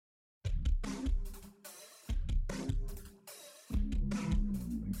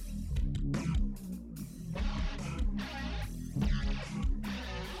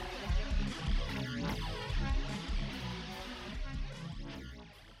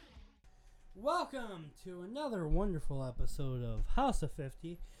Welcome to another wonderful episode of House of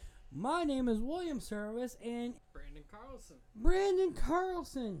 50. My name is William Service and Brandon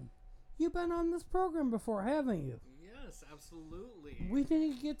Carlson. You've been on this program before, haven't you? Yes, absolutely. We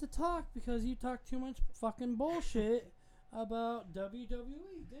didn't get to talk because you talked too much fucking bullshit about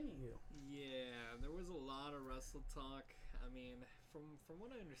WWE, didn't you? Yeah, there was a lot of wrestle talk. I mean, from what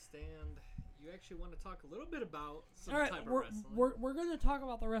I understand, you actually want to talk a little bit about some type of wrestling. We're going to talk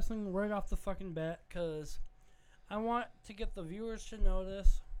about the wrestling right off the fucking bat because I want to get the viewers to know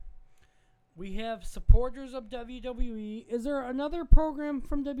this. We have supporters of WWE. Is there another program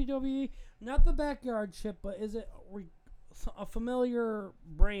from WWE? Not the backyard shit, but is it a familiar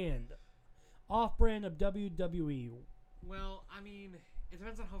brand? Off-brand of WWE? Well, I mean, it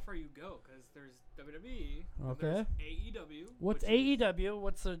depends on how far you go, because there's WWE, Okay. there's AEW. What's AEW?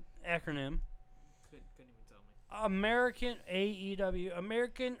 What's the acronym? Couldn't even tell me. American AEW.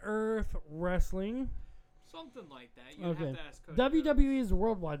 American Earth Wrestling. Something like that. You Okay. have to ask Cody. WWE is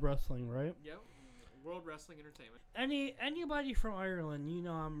Worldwide Wrestling, right? Yep. World Wrestling Entertainment. Anybody from Ireland, you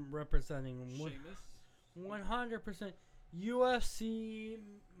know I'm representing them. Sheamus. 100%. UFC,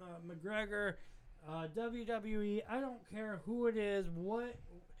 McGregor, WWE. I don't care who it is.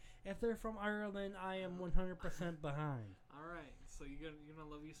 If they're from Ireland, I am 100% behind. All right. So you're gonna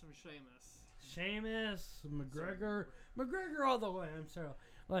love you some Sheamus. Sheamus, McGregor, McGregor all the way. I'm sorry.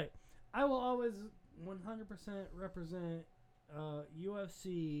 Like I will always 100% represent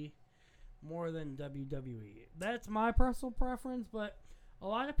UFC more than WWE. That's my personal preference, but a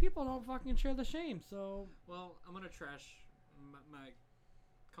lot of people don't fucking share the shame. So Well, I'm gonna trash my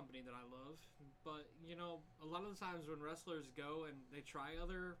company that I love, but you know, a lot of the times when wrestlers go and they try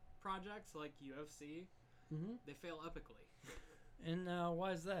other projects like UFC, they fail epically. And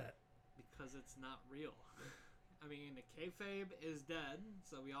why is that? Because it's not real. I mean, the kayfabe is dead,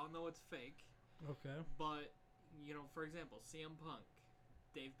 so we all know it's fake. Okay. But you know, for example, CM Punk,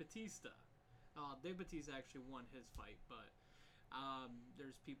 Dave Batista. Dave Batista actually won his fight, but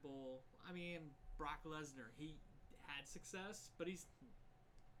there's people. I mean, Brock Lesnar. He had success, but if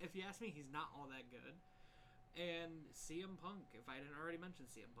you ask me, he's not all that good. And CM Punk, if I didn't already mention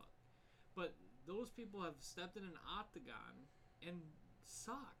CM Punk, but those people have stepped in an octagon and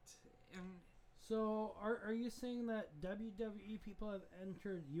sucked. And So are you saying that WWE people have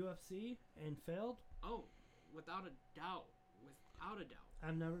entered UFC and failed? oh, without a doubt, without a doubt.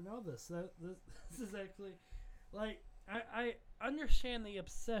 I've never known this. This is actually, like, I understand the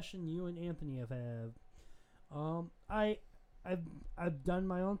obsession you and Anthony have had. I've done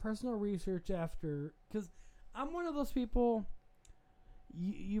my own personal research after, because I'm one of those people.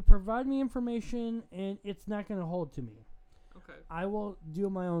 You provide me information and it's not going to hold to me. Okay. I will do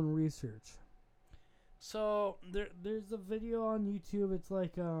my own research. So there's a video on YouTube. It's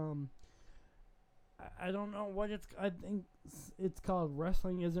like I don't know what I think it's called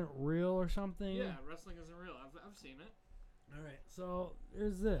Wrestling Isn't Real or something. Yeah, wrestling isn't real. I've seen it. All right. So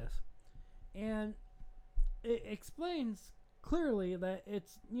there's this, and it explains clearly that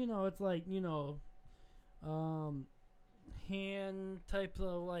it's like hand types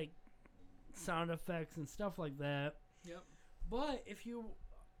of like sound effects and stuff like that. Yep. But if you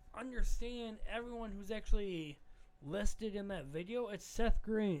understand everyone who's actually listed in that video, it's Seth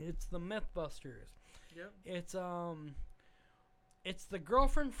Green. It's the Mythbusters. Yep. It's the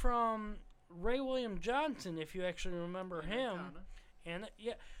girlfriend from Ray William Johnson, if you actually remember him. And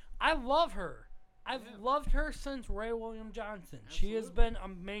yeah, I love her. I've loved her since Ray William Johnson. Absolutely. She has been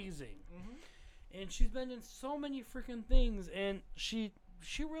amazing. Mm-hmm. And she's been in so many freaking things, and she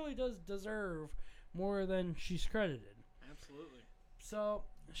really does deserve more than she's credited. Absolutely. So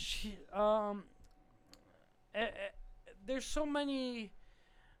she there's so many,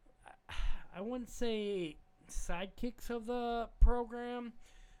 I wouldn't say sidekicks of the program,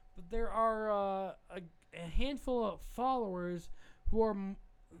 but there are a handful of followers who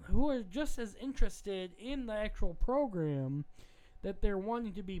are just as interested in the actual program, that they're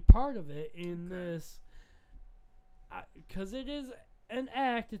wanting to be part of it in this, because it is an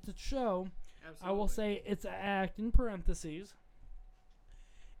act, it's a show. Absolutely. I will say it's an act in parentheses.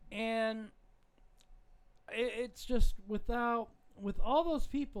 And it's just with all those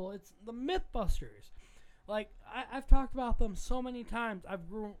people, it's the Mythbusters. Like, I've talked about them so many times. I've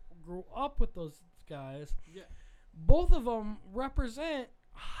grew up with those guys. Yeah. Both of them represent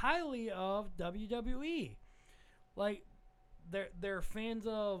highly of WWE. Like, they're fans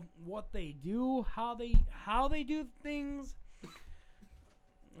of what they do, how they do things.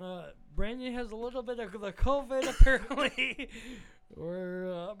 Brandon has a little bit of the COVID apparently.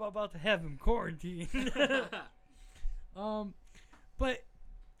 We're about to have him quarantined. But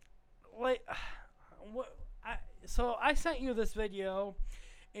like so I sent you this video,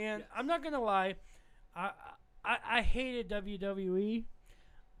 and Yes. I'm not gonna lie, I hated WWE.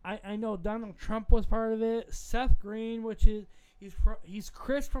 I know Donald Trump was part of it. Seth Green, which is he's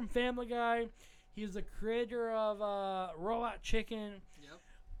Chris from Family Guy. He's the creator of Robot Chicken. Yep.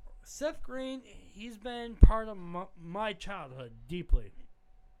 Seth Green, he's been part of my childhood deeply.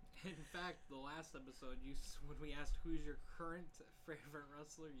 In fact, the last episode, when we asked who's your current favorite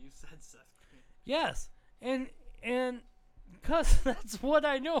wrestler, you said Seth Green. Yes, and because that's what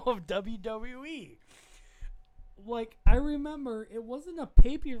I know of WWE. Like, I remember it wasn't a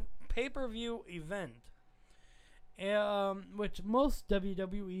pay-per-view event, which most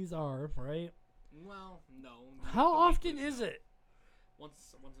WWEs are, right? Well, no. How The often weekly is stuff. it?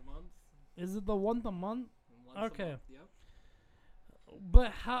 Once a month. Is it the once a month? Once Okay. A month, yep.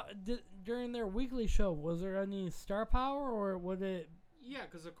 But how during their weekly show, was there any star power, or would it? Yeah,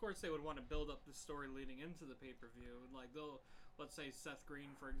 because of course they would want to build up the story leading into the pay-per-view. Like let's say Seth Green,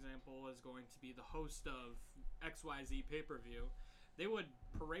 for example, is going to be the host of XYZ pay-per-view. They would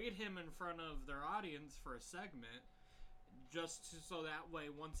parade him in front of their audience for a segment, so that way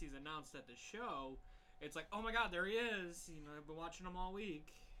once he's announced at the show, it's like, oh my God, there he is. I've been watching him all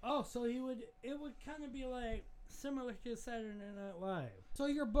week. Oh, so it would kind of be like similar to Saturday Night Live. So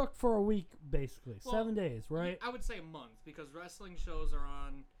you're booked for a week, basically, Well, 7 days, right? I would say a month, because wrestling shows are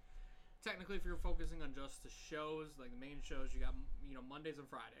on. Technically, if you're focusing on just the shows, like the main shows, you got Mondays and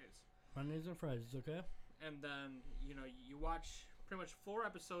Fridays, Mondays and Fridays, okay. and then you watch pretty much 4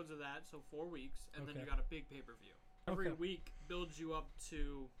 episodes of that, so 4 weeks, and then Okay. you got a big pay-per-view. Every Okay. week builds you up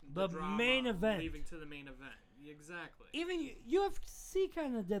to The drama, main event. leading to the main event. Exactly. Even UFC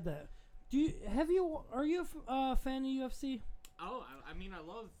kind of did that. Are you a fan of UFC? Oh, I mean, I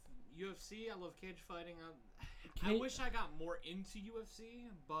love UFC. I love cage fighting. I Ca- wish I got more into UFC,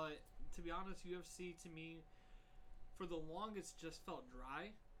 but to be honest, UFC to me, for the longest, just felt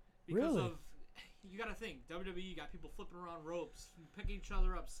dry. Because Really? of, you got to think, WWE, you got people flipping around ropes, picking each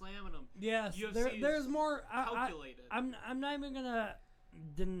other up, slamming them. Yes, UFC there's is more. calculated. I'm not even gonna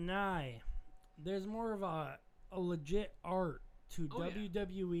deny. There's more of a legit art to Oh, yeah.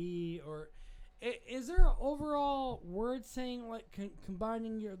 WWE, or is there an overall word saying like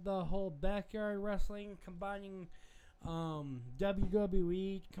combining the whole backyard wrestling, combining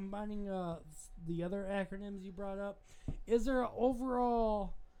WWE, combining the other acronyms you brought up? Is there an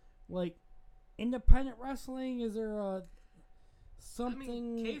overall like independent wrestling? Is there a something? I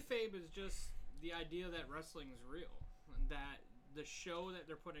mean, kayfabe is just the idea that wrestling is real, and that the show that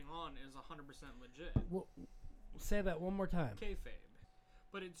they're putting on is 100% legit. Say that one more time. Kayfabe.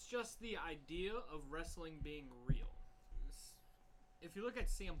 But it's just the idea of wrestling being real. If you look at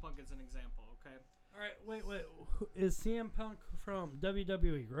CM Punk as an example, okay? All right, wait. Is CM Punk from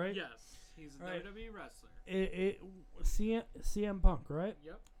WWE, right? Yes, he's a Right. WWE wrestler. CM Punk, right?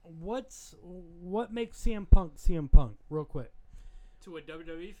 Yep. What makes CM Punk, real quick? To a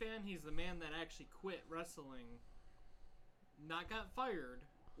WWE fan, he's the man that actually quit wrestling, not got fired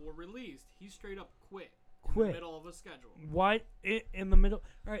or released. He straight up quit. In the middle of a schedule. Why in the middle?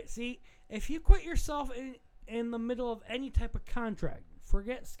 All right, see, if you quit yourself in the middle of any type of contract,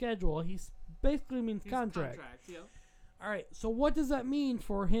 forget schedule. He basically means He's contract. Yeah. All right, so what does that mean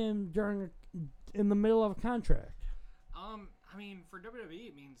for him in the middle of a contract? I mean, for WWE,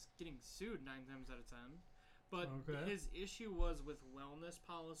 it means getting sued 9 times out of 10. But Okay. his issue was with wellness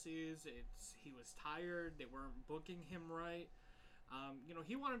policies. He was tired. They weren't booking him right.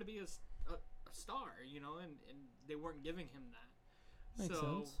 He wanted to be a star, and they weren't giving him that. Makes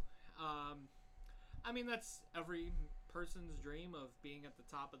sense. I mean, that's every person's dream of being at the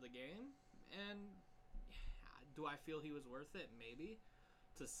top of the game. And do I feel he was worth it? Maybe.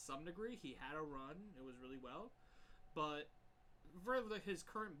 To some degree, he had a run. It was really well. But for his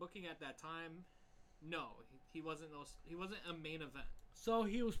current booking at that time, no, he wasn't. He wasn't a main event. So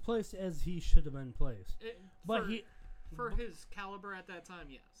he was placed as he should have been placed. For his caliber at that time,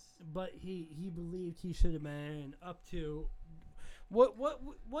 yes. But he believed he should have been up to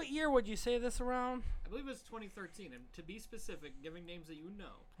what year would you say this around? I believe it was 2013, and to be specific, giving names that you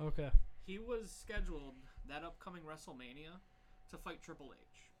know, Okay. he was scheduled that upcoming WrestleMania to fight Triple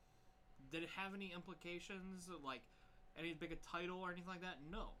H. Did it have any implications, like any big a title or anything like that?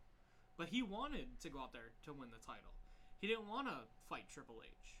 No. But he wanted to go out there to win the title. He didn't want to fight Triple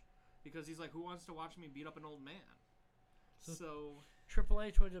H because he's like, who wants to watch me beat up an old man? So Triple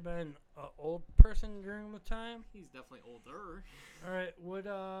H would have been an old person during the time. he's definitely older. All right.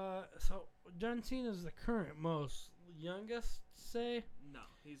 So John Cena is the current most youngest, say? No,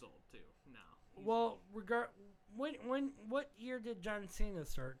 he's old too. No. Well, what year did John Cena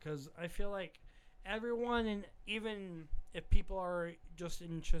start? Because I feel like everyone, and even if people are just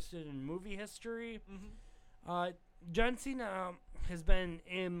interested in movie history, John Cena has been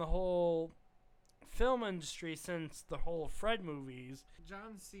in the whole film industry since the whole Fred movies.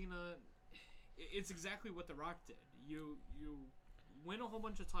 John Cena, it's exactly what The Rock did. You win a whole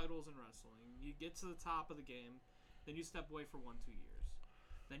bunch of titles in wrestling, you get to the top of the game, then you step away for 1-2 years,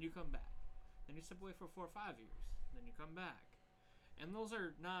 then you come back, then you step away for 4 or 5 years, then you come back. And those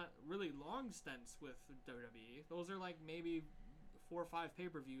are not really long stints with WWE. Those are like maybe 4 or 5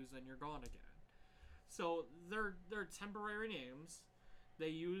 pay-per-views, then you're gone again. So they're temporary names. They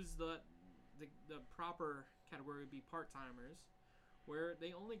use the proper category would be part-timers, where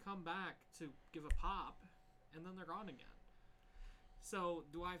they only come back to give a pop, and then they're gone again. So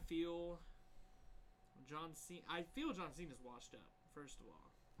do I feel John Cena? I feel John Cena's washed up. First of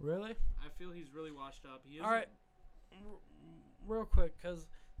all, Really? I feel he's really washed up. He is. All right. Real quick, because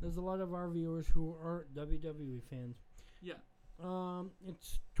there's a lot of our viewers who aren't WWE fans. Yeah.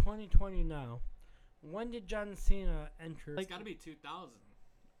 It's 2020 now. When did John Cena enter? It's got to be 2000.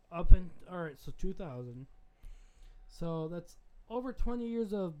 All right, so 2000. So that's over 20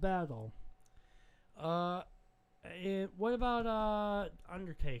 years of battle. What about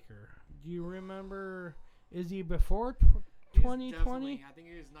Undertaker? Do you remember? Is he before 2020? I think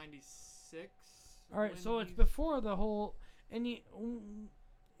he was 96. All right, so it's before the whole. And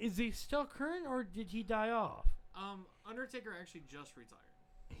is he still current, or did he die off? Undertaker actually just retired.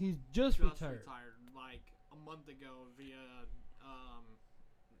 He's just retired. Like a month ago via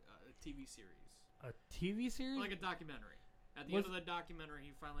a TV series. A TV series? Like a documentary. At the end of the documentary,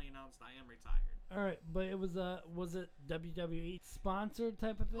 he finally announced, "I am retired." All right, but it was it WWE sponsored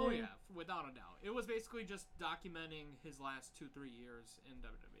type of thing? Oh yeah, without a doubt. It was basically just documenting his last 2-3 years in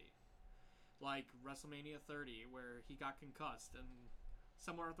WWE. Like WrestleMania 30, where he got concussed, and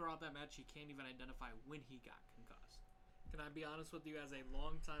somewhere throughout that match, he can't even identify when he got concussed. Can I be honest with you, as a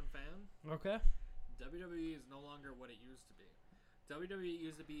longtime fan? Okay. WWE is no longer what it used to be. WWE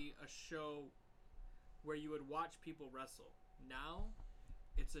used to be a show where you would watch people wrestle. Now,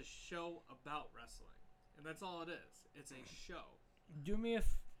 it's a show about wrestling, and that's all it is. It's a show. Do me a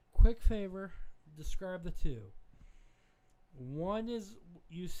quick favor. Describe the two. One is,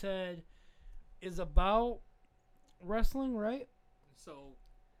 you said, is about wrestling, right? So,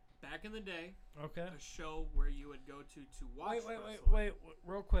 back in the day, okay, a show where you would go to watch wrestling. Wait,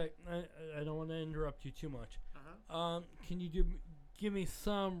 real quick. I don't want to interrupt you too much. Can you give me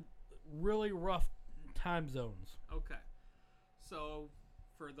some really rough time zones? Okay. So,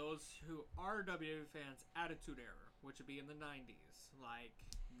 for those who are WWE fans, Attitude Era, which would be in the 90s, like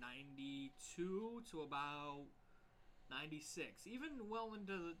 92 to about 96, even well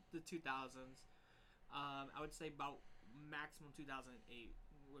into the 2000s. I would say about maximum 2008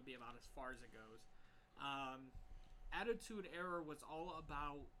 would be about as far as it goes. Attitude Era was all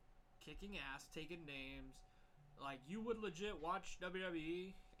about kicking ass, taking names. Like, you would legit watch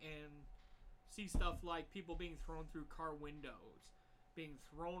WWE and see stuff like people being thrown through car windows, being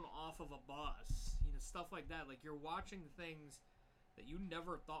thrown off of a bus, stuff like that. Like, you're watching things that you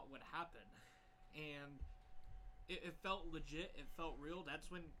never thought would happen. And it felt legit. It felt real.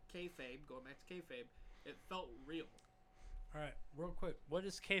 That's when kayfabe, going back to kayfabe, it felt real. All right, real quick. What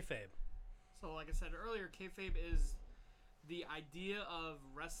is kayfabe? So, like I said earlier, kayfabe is the idea of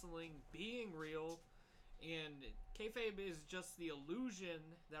wrestling being real, and kayfabe is just the illusion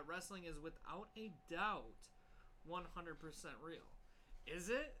that wrestling is without a doubt 100% real. Is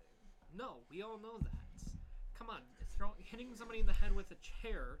it? No, we all know that. Come on, hitting somebody in the head with a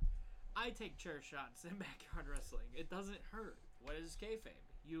chair. I take chair shots in backyard wrestling. It doesn't hurt. What is kayfabe?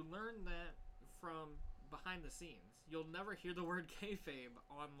 You learn that from behind the scenes. You'll never hear the word kayfabe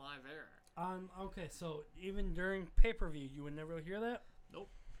on live air. Okay, so even during pay-per-view, you would never hear that? Nope.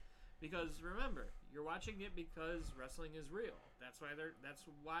 Because remember, you're watching it because wrestling is real. That's why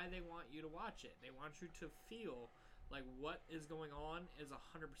they want you to watch it. They want you to feel like what is going on is 100%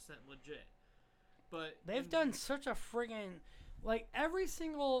 legit. But they've done such a friggin' like every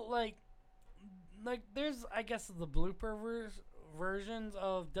single like there's I guess the blooper versions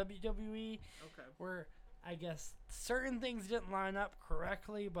of WWE. Okay. Where I guess certain things didn't line up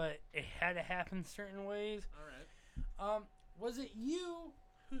correctly, but it had to happen certain ways. All right. Was it you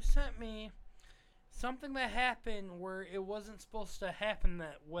who sent me something that happened where it wasn't supposed to happen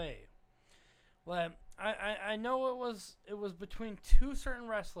that way? Like I know it was between two certain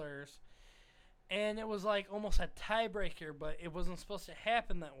wrestlers, and it was like almost a tiebreaker, but it wasn't supposed to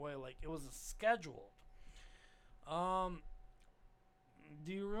happen that way. Like it was scheduled.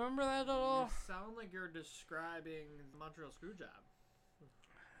 Do you remember that at all? You sound like you're describing the Montreal Screwjob.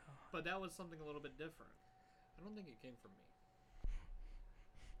 But that was something a little bit different. I don't think it came from me.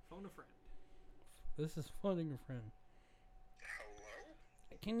 Phone a friend. This is phoning a friend.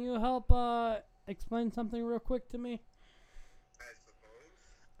 Hello? Can you help explain something real quick to me? I suppose.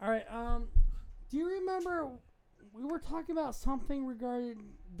 All right. Do you remember we were talking about something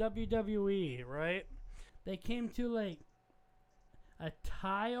regarding WWE, right? They came to like a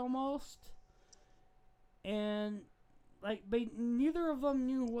tie almost, and like neither of them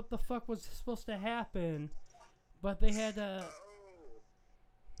knew what the fuck was supposed to happen, but they had to.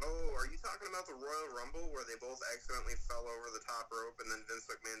 Oh, are you talking about the Royal Rumble where they both accidentally fell over the top rope and then Vince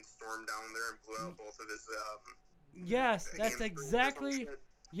McMahon stormed down there and blew out both of his Yes, that's hamstrings or some exactly. shit?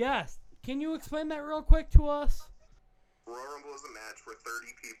 Yes. Can you explain that real quick to us? Royal Rumble is a match where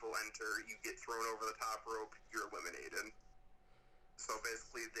 30 people enter, you get thrown over the top rope, you're eliminated. So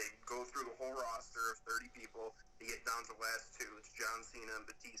basically they go through the whole roster of 30 people, they get down to the last two, it's John Cena and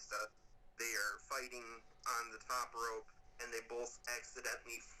Batista. They are fighting on the top rope, and they both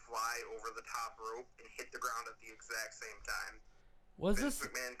accidentally fly over the top rope and hit the ground at the exact same time. Was Vince this?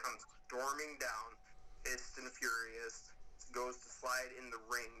 McMahon comes storming down, pissed and furious, goes to slide in the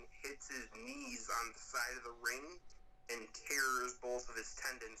ring, hits his knees on the side of the ring, and tears both of his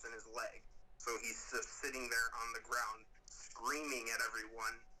tendons in his leg. So he's just sitting there on the ground, screaming at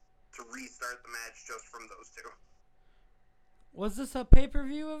everyone to restart the match just from those two. Was this a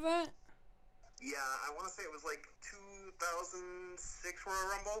pay-per-view event? Yeah, I want to say it was like 2006 Royal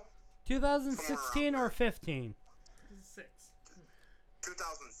Rumble? 2016 or 15? 6.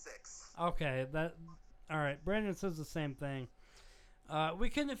 2006. Okay, that. All right, Brandon says the same thing.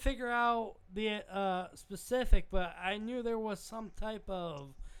 We couldn't figure out the specific, but I knew there was some type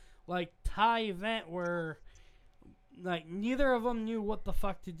of like tie event where like neither of them knew what the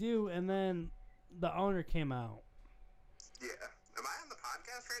fuck to do, and then the owner came out. Yeah. Am I on the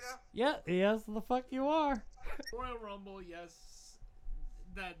podcast right now? Yeah, yes, the fuck you are. Royal Rumble, yes.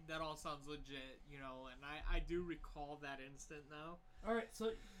 That all sounds legit, you know, and I do recall that instant now. All right,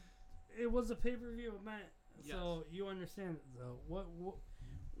 so it was a pay-per-view event, so Yes. you understand it, though.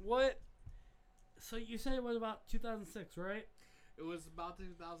 What? So you said it was about 2006, right? It was about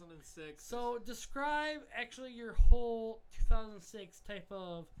 2006. So describe actually your whole 2006 type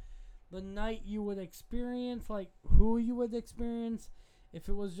of the night you would experience, like who you would experience. If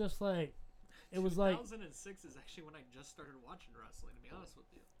it was just like, it was like 2006 is actually when I just started watching wrestling, to be honest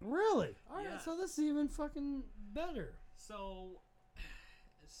with you. really. All right, Yeah. so this is even fucking better. So,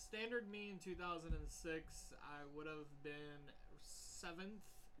 standard me in 2006, I would have been 7th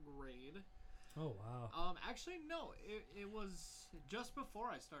grade. Oh wow. Actually, no, it was just before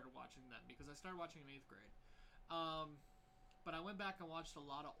I started watching them because I started watching in 8th grade. But I went back and watched a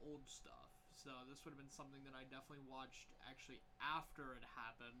lot of old stuff. So this would have been something that I definitely watched actually after it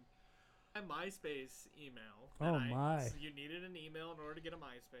happened. My MySpace email. Oh, my. So you needed an email in order to get a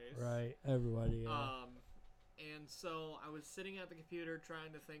MySpace. Right, everybody. Yeah. And so I was sitting at the computer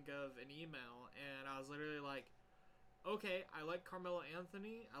trying to think of an email, and I was literally like, okay, I like Carmelo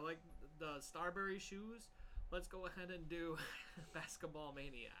Anthony. I like the Starberry shoes. Let's go ahead and do Basketball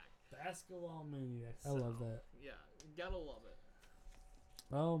Maniac. Basketball Maniac. I love that. Yeah, gotta love it.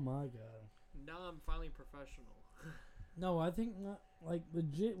 Oh my god. Now I'm finally professional. No, I think not, like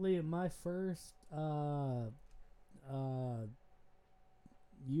legitly my first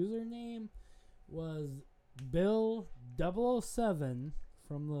username was Bill007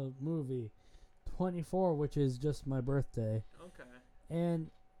 from the movie 24, which is just my birthday. Okay.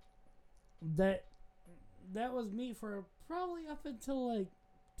 And that was me for probably up until like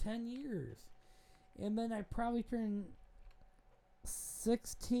 10 years. And then I probably turned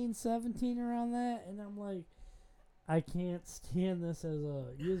 16, 17 around that, and I'm like, I can't stand this as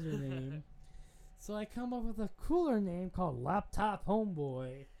a username. So I come up with a cooler name called Laptop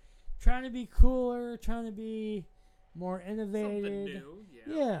Homeboy. Trying to be cooler, trying to be more innovative. Something new.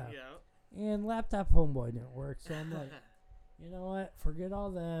 Yeah. And Laptop Homeboy didn't work, so I'm like, you know what? Forget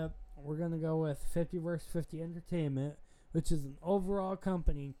all that. We're going to go with 50 vs. 50 Entertainment, which is an overall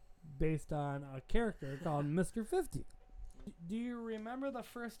company based on a character called Mr. 50. Do you remember the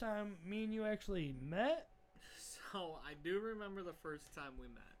first time me and you actually met? So I do remember the first time we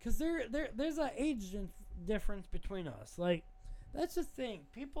met. Because there's an age difference between us. Like, that's the thing.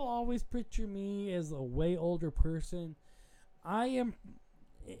 People always picture me as a way older person. I am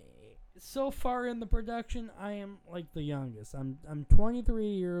so far in the production. I am like the youngest. I'm 23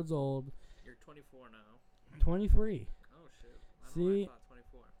 years old. You're 24 now. 23. Oh shit! I See? thought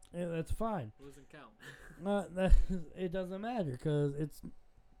 24. Yeah, that's fine. Losing count. It doesn't matter because it's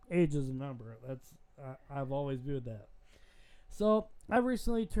age is a number. That's I've always viewed that. So I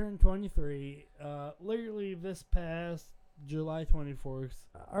recently turned 23. Literally this past July 24th.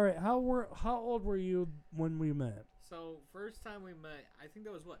 All right, how old were you when we met? So first time we met, I think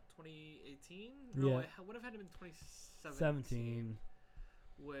that was what 2018. Yeah. No, it would have had to been 2017. 17.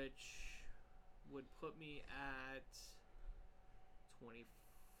 Which would put me at 24.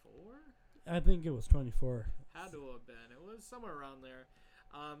 I think it was 24. Had to have been. It was somewhere around there.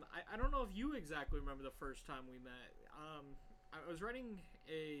 I don't know if you exactly remember the first time we met. I was writing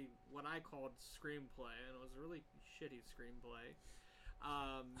what I called screenplay, and it was a really shitty screenplay.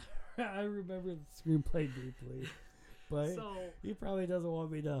 I remember the screenplay deeply, but So he probably doesn't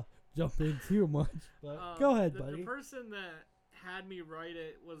want me to jump in too much. But go ahead, buddy. The person that had me write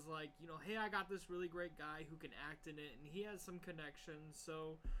it was like, hey, I got this really great guy who can act in it, and he has some connections.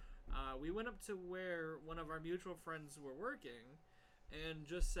 So we went up to where one of our mutual friends were working, and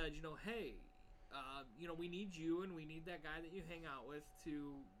just said, hey, we need you, and we need that guy that you hang out with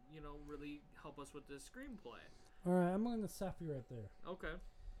to, really help us with this screenplay. All right, I'm gonna stop you right there. Okay.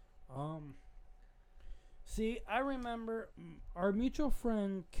 See, I remember our mutual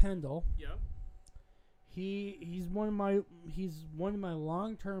friend Kendall. Yep. He's one of my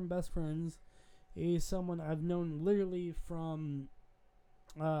long-term best friends. He's someone I've known literally from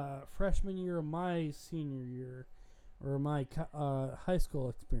freshman year of my senior year, or my high school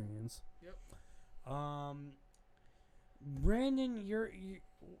experience. Yep. Brandon,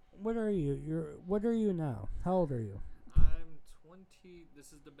 what are you? What are you now? How old are you? I'm 20.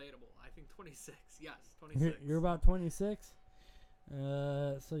 This is debatable. I think 26. Yes, 26. You're about 26.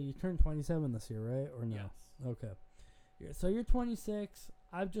 So you turned 27 this year, right? Or no? Yes. Okay. So you're 26.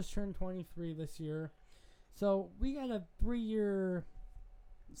 I've just turned 23 this year. So we got a 3-year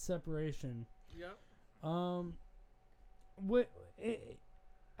separation. Yep. I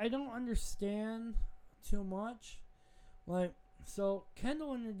don't understand too much. So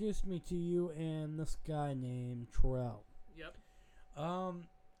Kendall introduced me to you and this guy named Terrell. Yep.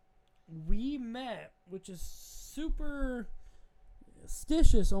 We met, which is super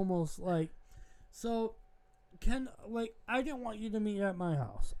stitious, almost so. I didn't want you to meet at my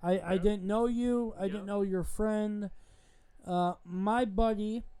house. I didn't know you. I didn't know your friend. My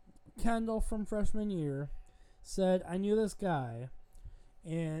buddy Kendall from freshman year said, I knew this guy,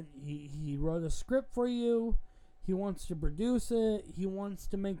 and he wrote a script for you. He wants to produce it. He wants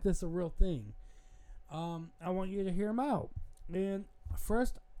to make this a real thing. I want you to hear him out. And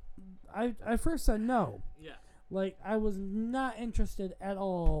first, I said no. Yeah. I was not interested at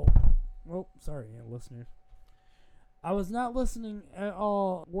all. Oh, sorry, listeners. I was not listening at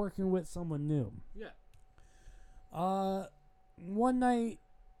all working with someone new. Yeah. One night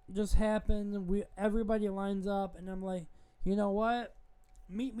just happened. Everybody lines up, and I'm like, you know what?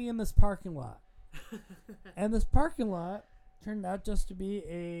 Meet me in this parking lot. And this parking lot turned out just to be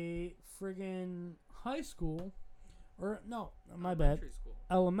a friggin' high school, or no, my bad,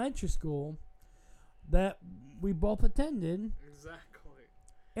 elementary school that we both attended. Exactly.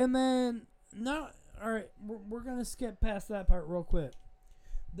 And then all right, we're gonna skip past that part real quick.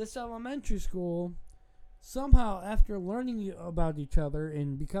 This elementary school, somehow after learning about each other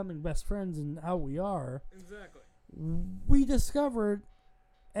and becoming best friends and how we are, exactly, we discovered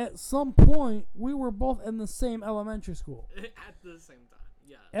at some point we were both in the same elementary school. At the same time,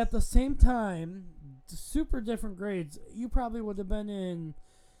 yeah. At the same time, super different grades. You probably would have been in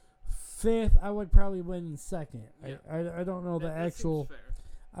 5th. I would probably been in 2nd. Yeah. I don't know that actual. Seems fair.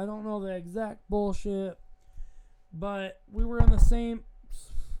 I don't know the exact bullshit, but we were in the same.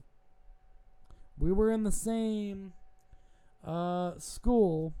 We were in the same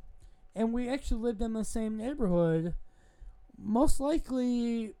school, and we actually lived in the same neighborhood. Most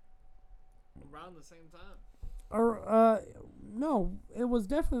likely around the same time. Or no, it was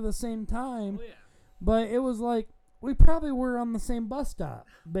definitely the same time. Oh yeah. But it was we probably were on the same bus stop,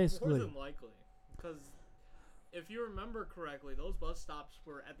 basically. More than likely, because if you remember correctly, those bus stops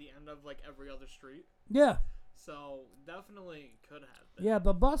were at the end of every other street. Yeah. So definitely could have been. Yeah,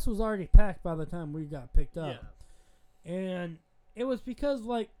 the bus was already packed by the time we got picked up. Yeah. And it was because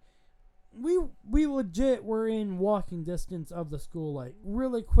we legit were in walking distance of the school,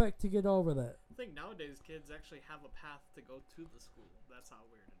 really quick to get over that. I think nowadays kids actually have a path to go to the school. That's how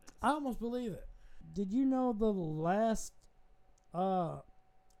weird it is. I almost believe it. Did you know the last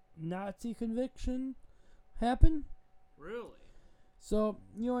Nazi conviction happened? Really? So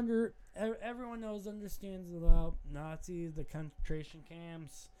everyone understands about Nazis, the concentration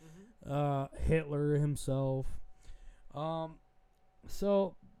camps, Hitler himself.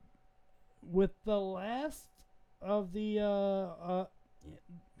 So with the last of the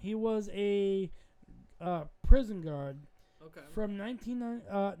he was a prison guard Okay. from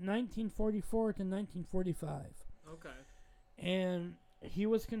 1944 to 1945. Okay. And he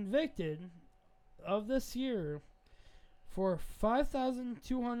was convicted of this year for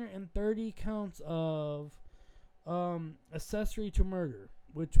 5,230 counts of accessory to murder,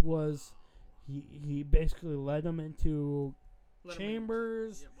 which was he basically led them into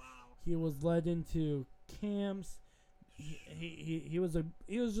chambers. Yeah, wow. He was led into camps. He was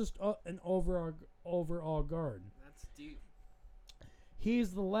just an overall guard. That's deep.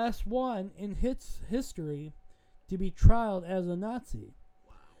 He's the last one in history to be tried as a Nazi.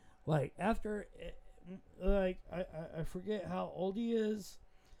 Wow. Like after, I forget how old he is.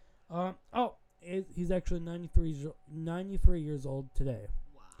 He's actually 93 years old today.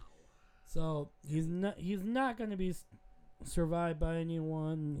 Wow. So he's not going to be survived by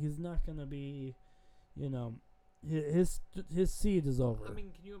anyone. He's not going to be, his seed is over. I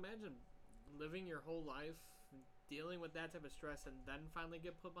mean, can you imagine living your whole life dealing with that type of stress and then finally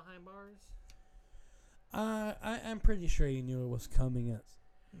get put behind bars? I'm pretty sure he knew it was coming at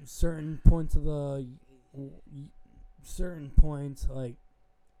certain points like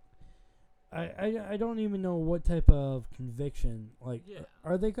I don't even know what type of conviction. Like, Yeah.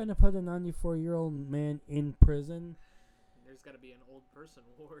 are they going to put a 94-year-old man in prison? There's got to be an old person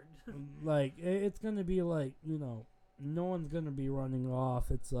ward. Like, it's going to be like, no one's going to be running off.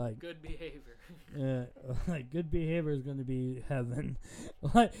 It's like Good behavior. like good behavior is going to be heaven.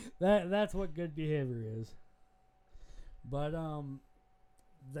 Like that's what good behavior is. But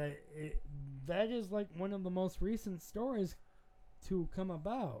that is like one of the most recent stories to come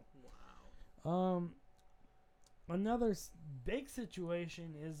about. Wow. Another big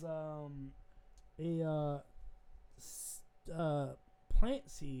situation is plant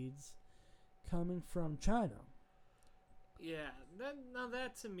seeds coming from China. Yeah,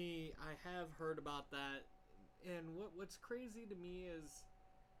 that to me, I have heard about that, and what's crazy to me is,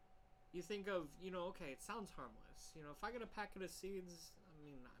 you think of, okay, it sounds harmless. If I get a packet of seeds, I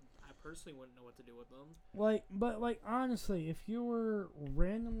mean, I personally wouldn't know what to do with them. But honestly, if you were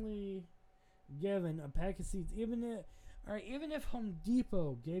randomly given a pack of seeds, even if Home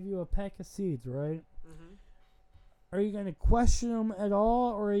Depot gave you a pack of seeds, right? Mm-hmm. Are you gonna question them at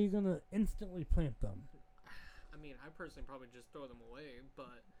all, or are you gonna instantly plant them? I mean, I personally probably just throw them away,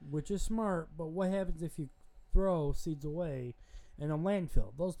 but... Which is smart, but what happens if you throw seeds away in a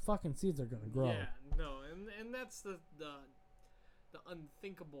landfill? Those fucking seeds are going to grow. Yeah, no, and that's the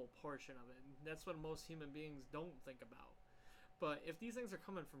unthinkable portion of it. That's what most human beings don't think about. But if these things are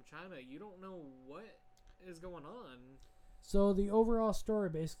coming from China, you don't know what is going on. So the overall story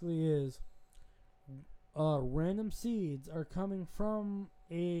basically is random seeds are coming from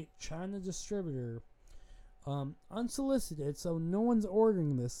a China distributor, unsolicited, so no one's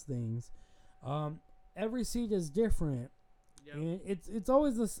ordering these things. Every seed is different. Yep. And it's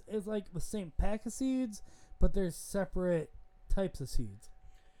always this. It's like the same pack of seeds, but there's separate types of seeds.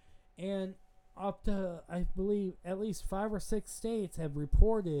 And up to, I believe, at least 5 or 6 states have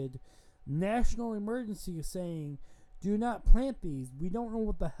reported national emergency saying, "Do not plant these. We don't know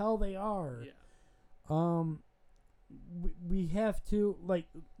what the hell they are. Yeah. We have to,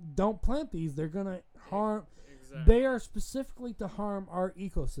 don't plant these. They're gonna harm. Exactly. They are specifically to harm our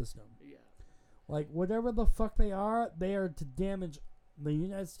ecosystem. Yeah. Like, whatever the fuck they are to damage the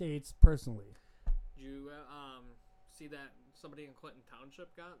United States personally." Did you see that somebody in Clinton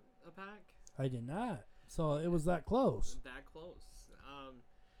Township got a pack? I did not. So it was that close. That close.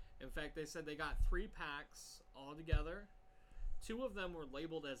 In fact, they said they got 3 packs all together. 2 of them were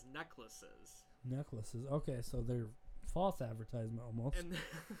labeled as necklaces. Necklaces. Okay, so they're false advertisement almost. And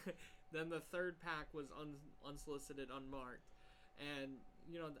then the 3rd pack was unsolicited, unmarked. And,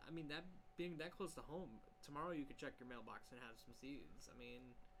 that being that close to home, tomorrow you could check your mailbox and have some seeds. I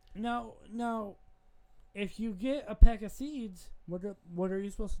mean... Now, if you get a pack of seeds, what are you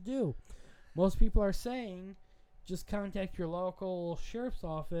supposed to do? Most people are saying just contact your local sheriff's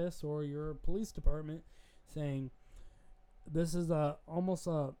office or your police department saying, "This is almost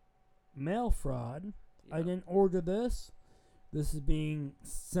a mail fraud. Yeah. I didn't order this. This is being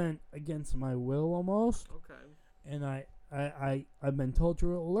sent against my will almost. Okay. And I've been told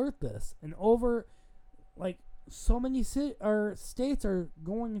to alert this." And over, so many states are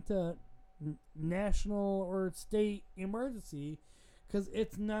going into national or state emergency because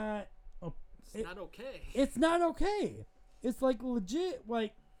it's not not okay. It's not okay. It's legit.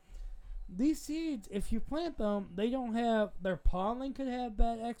 These seeds, if you plant them, they don't have, their pollen could have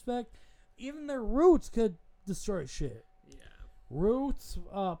bad aspect. Even their roots could destroy shit. Yeah. Roots,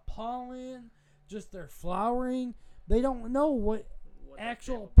 pollen, just their flowering. They don't know what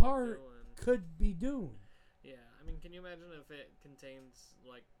actual part could be doing. Yeah, I mean, can you imagine if it contains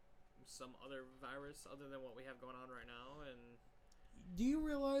like some other virus other than what we have going on right now? And Do you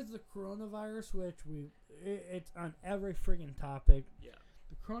realize the coronavirus, which it's on every friggin' topic? yeah,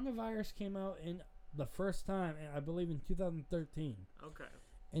 The coronavirus came out in the first time, I believe, in 2013. okay,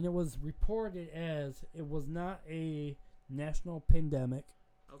 And it was reported as it was not a national pandemic,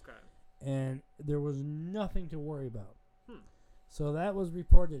 okay, and there was nothing to worry about. Hmm. So that was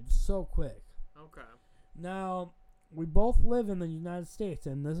reported so quick. okay, Now, we both live in the United States,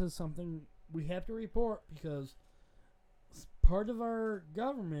 and this is something we have to report because part of our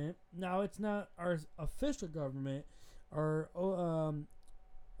government, now it's not our official government, our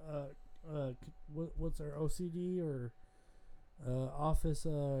what's our OCD or office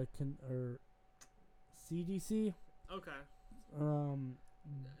or CDC, okay.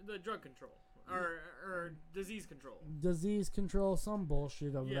 The drug control or disease control. disease control, some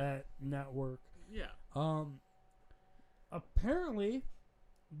bullshit of Yeah. that network. Yeah. Apparently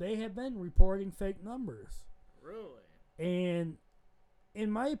they have been reporting fake numbers. Really? And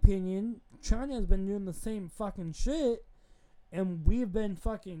in my opinion, China has been doing the same fucking shit, and we've been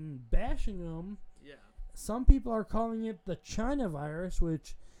fucking bashing them. Yeah. Some people are calling it the China virus,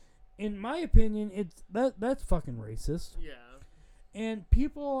 which, in my opinion, that's fucking racist. Yeah. And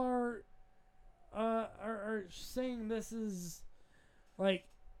people are saying this is like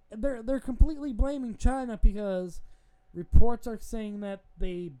they're completely blaming China because reports are saying that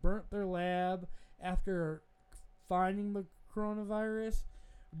they burnt their lab after finding the coronavirus.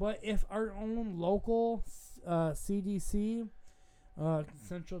 But if our own local CDC,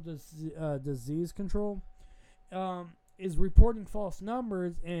 Central Disease Control, is reporting false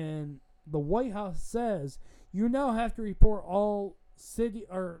numbers, and the White House says you now have to report all city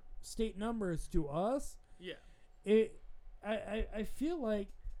or state numbers to us, Yeah. I feel like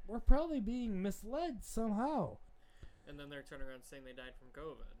we're probably being misled somehow. And then they're turning around saying they died from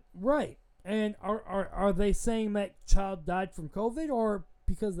COVID. Right. And are they saying that child died from COVID, or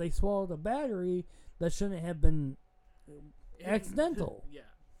because they swallowed a battery that shouldn't have been accidental? Yeah.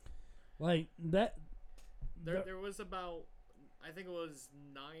 Like that. There was about, I think it was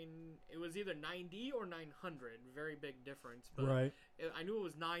it was either 90 or 900. Very big difference. But Right. I knew it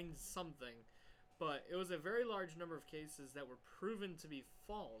was 9 something. But it was a very large number of cases that were proven to be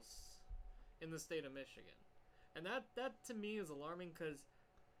false in the state of Michigan. And that to me is alarming because,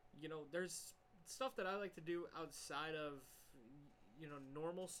 there's stuff that I like to do outside of,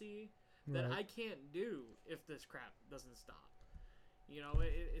 normalcy that Right. I can't do if this crap doesn't stop.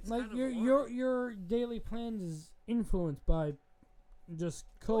 It's Like kind of your alarming. your daily plans is influenced by just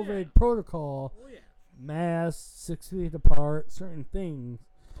Oh, COVID yeah. protocol, Oh, yeah. masks, 6 feet apart, certain things.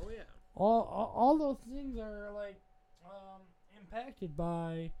 Oh, yeah. All those things are like impacted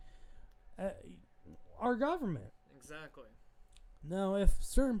by our government. Exactly. Now, if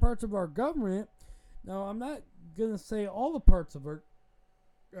certain parts of our government, now I'm not gonna say all the parts of our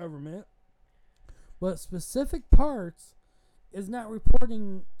government, but specific parts is not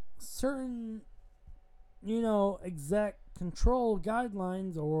reporting certain, exact control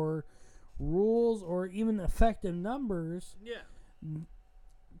guidelines or rules or even effective numbers, Yeah.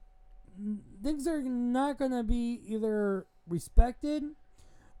 things are not going to be either respected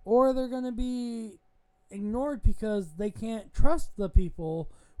or they're going to be ignored because they can't trust the people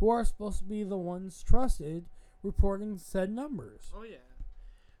who are supposed to be the ones trusted reporting said numbers. Oh, yeah.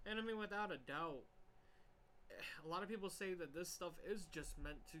 And I mean, without a doubt, a lot of people say that this stuff is just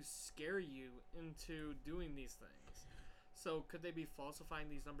meant to scare you into doing these things. So could they be falsifying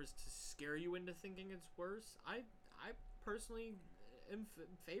these numbers to scare you into thinking it's worse? I personally am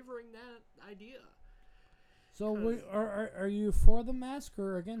favoring that idea. So 'Cause- are you for the mask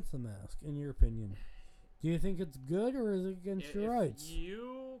or against the mask, in your opinion? Do you think it's good or is it against your rights? If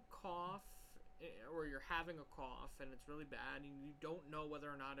you cough or you're having a cough and it's really bad and you don't know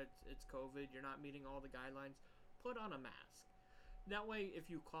whether or not it's COVID, you're not meeting all the guidelines, put on a mask. That way, if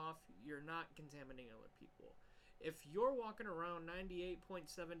you cough, you're not contaminating other people. If you're walking around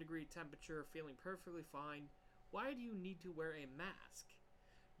 98.7 degree temperature feeling perfectly fine, why do you need to wear a mask?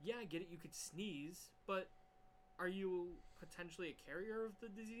 Yeah, I get it, you could sneeze, but are you potentially a carrier of the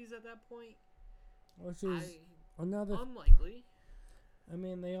disease at that point? Which is another. Unlikely. I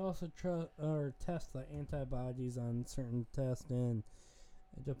mean, they also test the antibodies on certain tests, and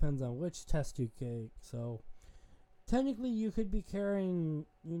it depends on which test you take. So, technically, you could be carrying,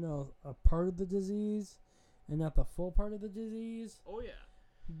 a part of the disease and not the full part of the disease. Oh, yeah.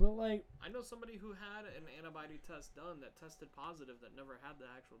 But, like, I know somebody who had an antibody test done that tested positive that never had the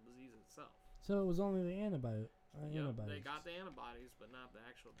actual disease itself. so it was only the antibodies. Yep, they got the antibodies, but not the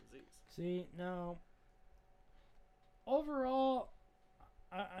actual disease. See, now, overall,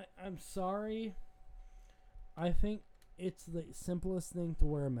 I'm sorry. I think it's the simplest thing to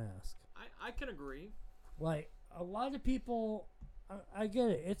wear a mask. I can agree. Like, a lot of people, I get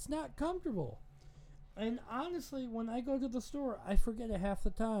it. It's not comfortable. And honestly, when I go to the store, I forget it half the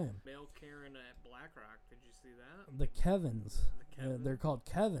time. Male Karen at BlackRock, did you see that? The Kevins. The Kevins? They're called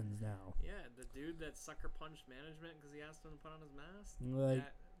Kevins now. Yeah, the dude that sucker punched management because he asked him to put on his mask Like,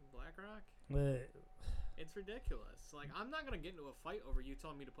 at BlackRock. uh, It's ridiculous. Like, I'm not gonna get into a fight over you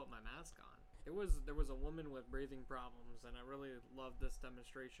telling me to put my mask on. There was a woman with breathing problems, and I really loved this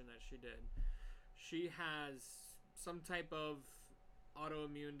demonstration that she did. She has some type of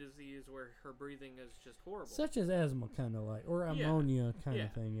autoimmune disease where her breathing is just horrible. such as asthma, kind of like, or Yeah. ammonia kind Yeah.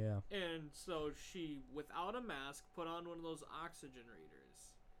 of thing, yeah. And so she, without a mask, put on one of those oxygen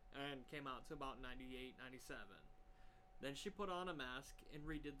readers and came out to about 98, 97. Then she put on a mask and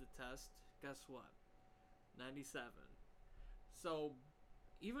redid the test. Guess what? 97. So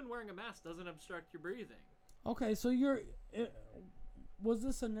even wearing a mask doesn't obstruct your breathing. Okay, so was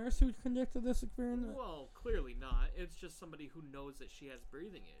this a nurse who conducted this experiment? Well, clearly not. It's just somebody who knows that she has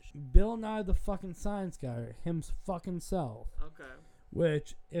breathing issues. Bill Nye the fucking Science Guy, fucking self. Okay.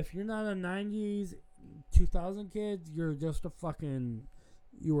 Which, if you're not a 90s, 2000 kid, you're just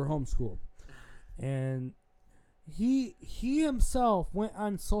you were homeschooled. And he himself went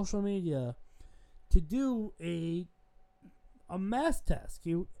on social media to do a mass test.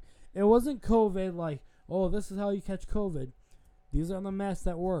 It wasn't COVID, like, oh, this is how you catch COVID. These are the masks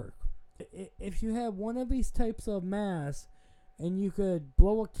that work. If you have one of these types of masks and you could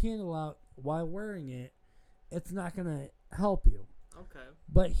blow a candle out while wearing it, it's not going to help you. Okay.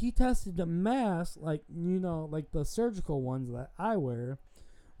 But he tested the mask, like, like the surgical ones that I wear,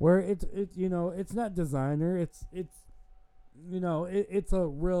 where it's not designer, it's a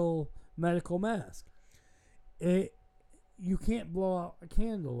real medical mask. You can't blow out a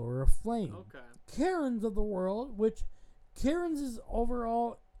candle or a flame. Okay. Karens of the world, which Karens is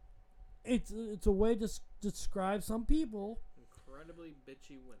overall, it's a way to describe some people. Incredibly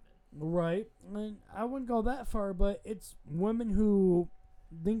bitchy women. Right. And I wouldn't go that far, but it's women who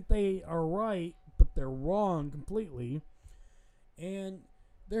think they are right, but they're wrong completely. And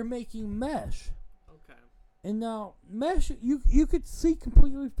they're making mesh. Okay. And now, mesh, you could see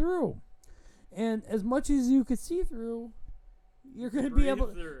completely through. And as much as you could see through, you're going to be able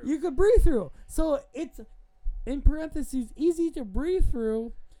through. You could breathe through. So it's, in parentheses, easy to breathe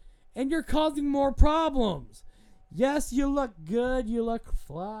through, and you're causing more problems. Yes, you look good, you look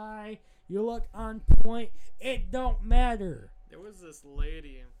fly, you look on point. It don't matter. There was this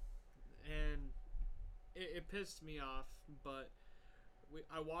lady, and it pissed me off, but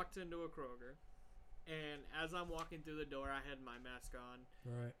I walked into a Kroger, and as I'm walking through the door, I had my mask on.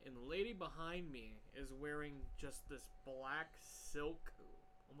 Right. And the lady behind me is wearing just this black silk,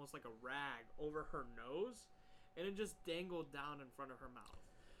 almost like a rag, over her nose, and it just dangled down in front of her mouth.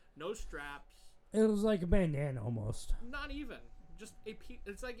 No straps. It was like a bandana almost. Not even. Just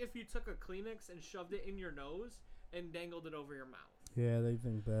it's like if you took a Kleenex and shoved it in your nose and dangled it over your mouth. Yeah, they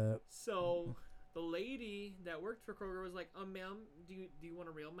think that. So the lady that worked for Kroger was like, ma'am, do you want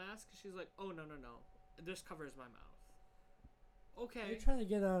a real mask? She's like, oh, no. This covers my mouth. Okay. You're trying to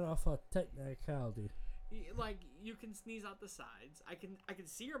get out off a technicality. Like, you can sneeze out the sides. I can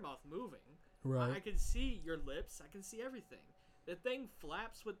see your mouth moving. Right. I can see your lips. I can see everything. The thing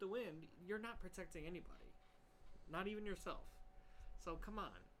flaps with the wind. You're not protecting anybody. Not even yourself. So, come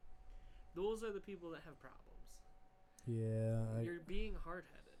on. Those are the people that have problems. Yeah. You're being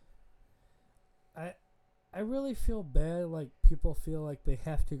hard-headed. I really feel bad, like, people feel like they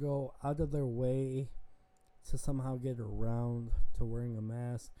have to go out of their way to somehow get around to wearing a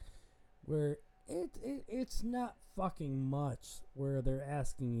mask, where it's not fucking much where they're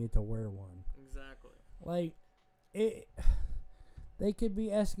asking you to wear one. Exactly. Like, they could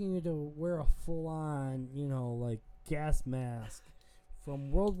be asking you to wear a full-on, like, gas mask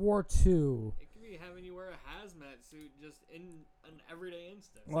from World War II. It could be having you wear a hazmat suit just in an everyday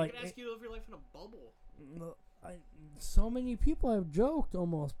instance. Like, They could ask you to live your life in a bubble. So many people have joked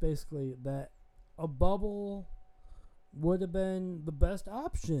almost basically that a bubble would have been the best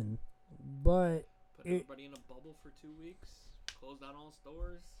option, but Put everybody in a bubble for 2 weeks, close down all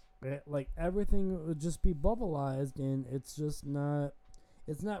stores. like, everything would just be bubbleized, and it's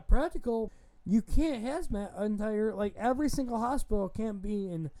not practical. You can't hazmat like, every single hospital can't be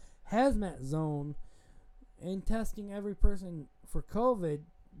in hazmat zone and testing every person for COVID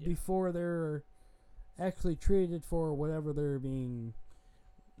before they're actually treated for whatever they're being,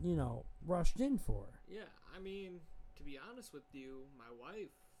 rushed in for. Yeah, I mean, to be honest with you, my wife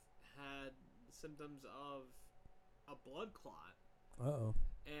had symptoms of a blood clot. Uh-oh.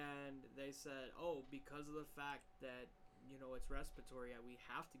 And they said, oh, because of the fact that, it's respiratory, we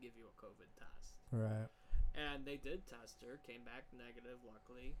have to give you a COVID test. Right. And they did test her, came back negative,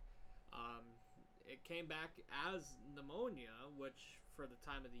 luckily. It came back as pneumonia, which for the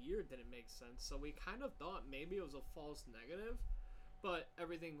time of the year didn't make sense. So we kind of thought maybe it was a false negative, but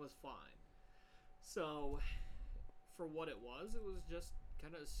everything was fine. So for what it was just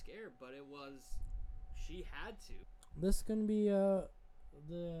kind of scared, but she had to. This is going to be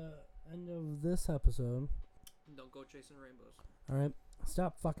the end of this episode. Don't go chasing rainbows. All right.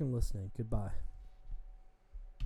 Stop fucking listening. Goodbye.